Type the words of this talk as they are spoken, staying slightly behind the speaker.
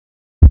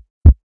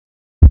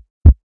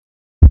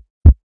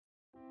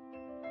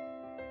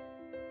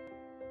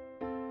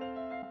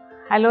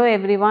Hello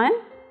everyone,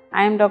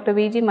 I am Dr.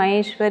 V.G.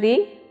 Maheshwari,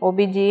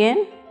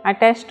 OBGN,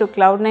 attached to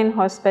Cloud9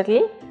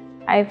 Hospital.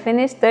 I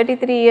finished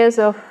 33 years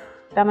of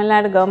Tamil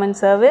Nadu government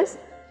service,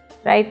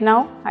 right now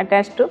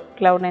attached to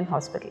Cloud9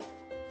 Hospital.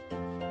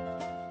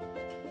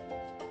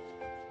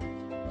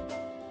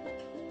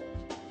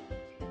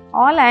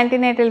 All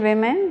antenatal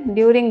women,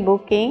 during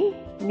booking,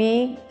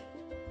 we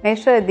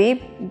measure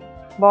the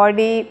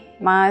body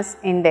mass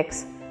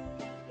index.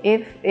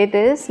 If it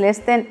is less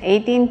than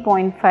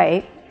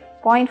 18.5,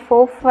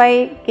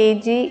 0.45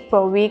 kg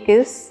per week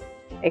is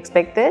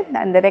expected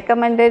and the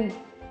recommended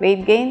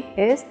weight gain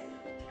is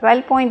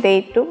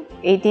 12.8 to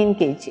 18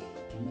 kg.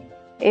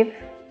 If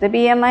the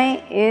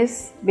BMI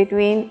is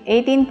between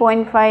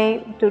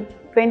 18.5 to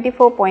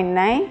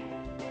 24.9,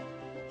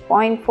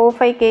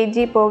 0.45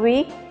 kg per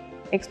week,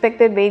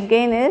 expected weight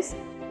gain is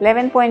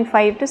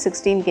 11.5 to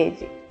 16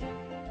 kg.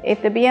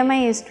 If the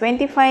BMI is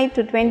 25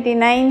 to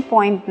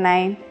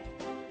 29.9,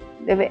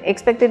 the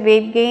expected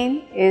weight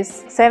gain is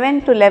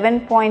 7 to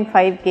 11.5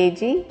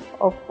 kg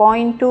or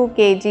 0.2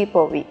 kg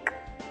per week.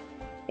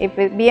 If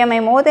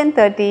BMI more than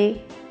 30,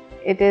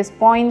 it is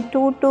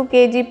 0.22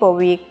 kg per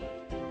week,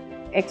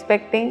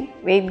 expecting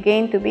weight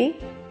gain to be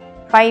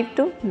 5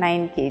 to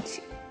 9 kg,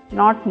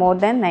 not more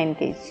than 9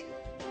 kg.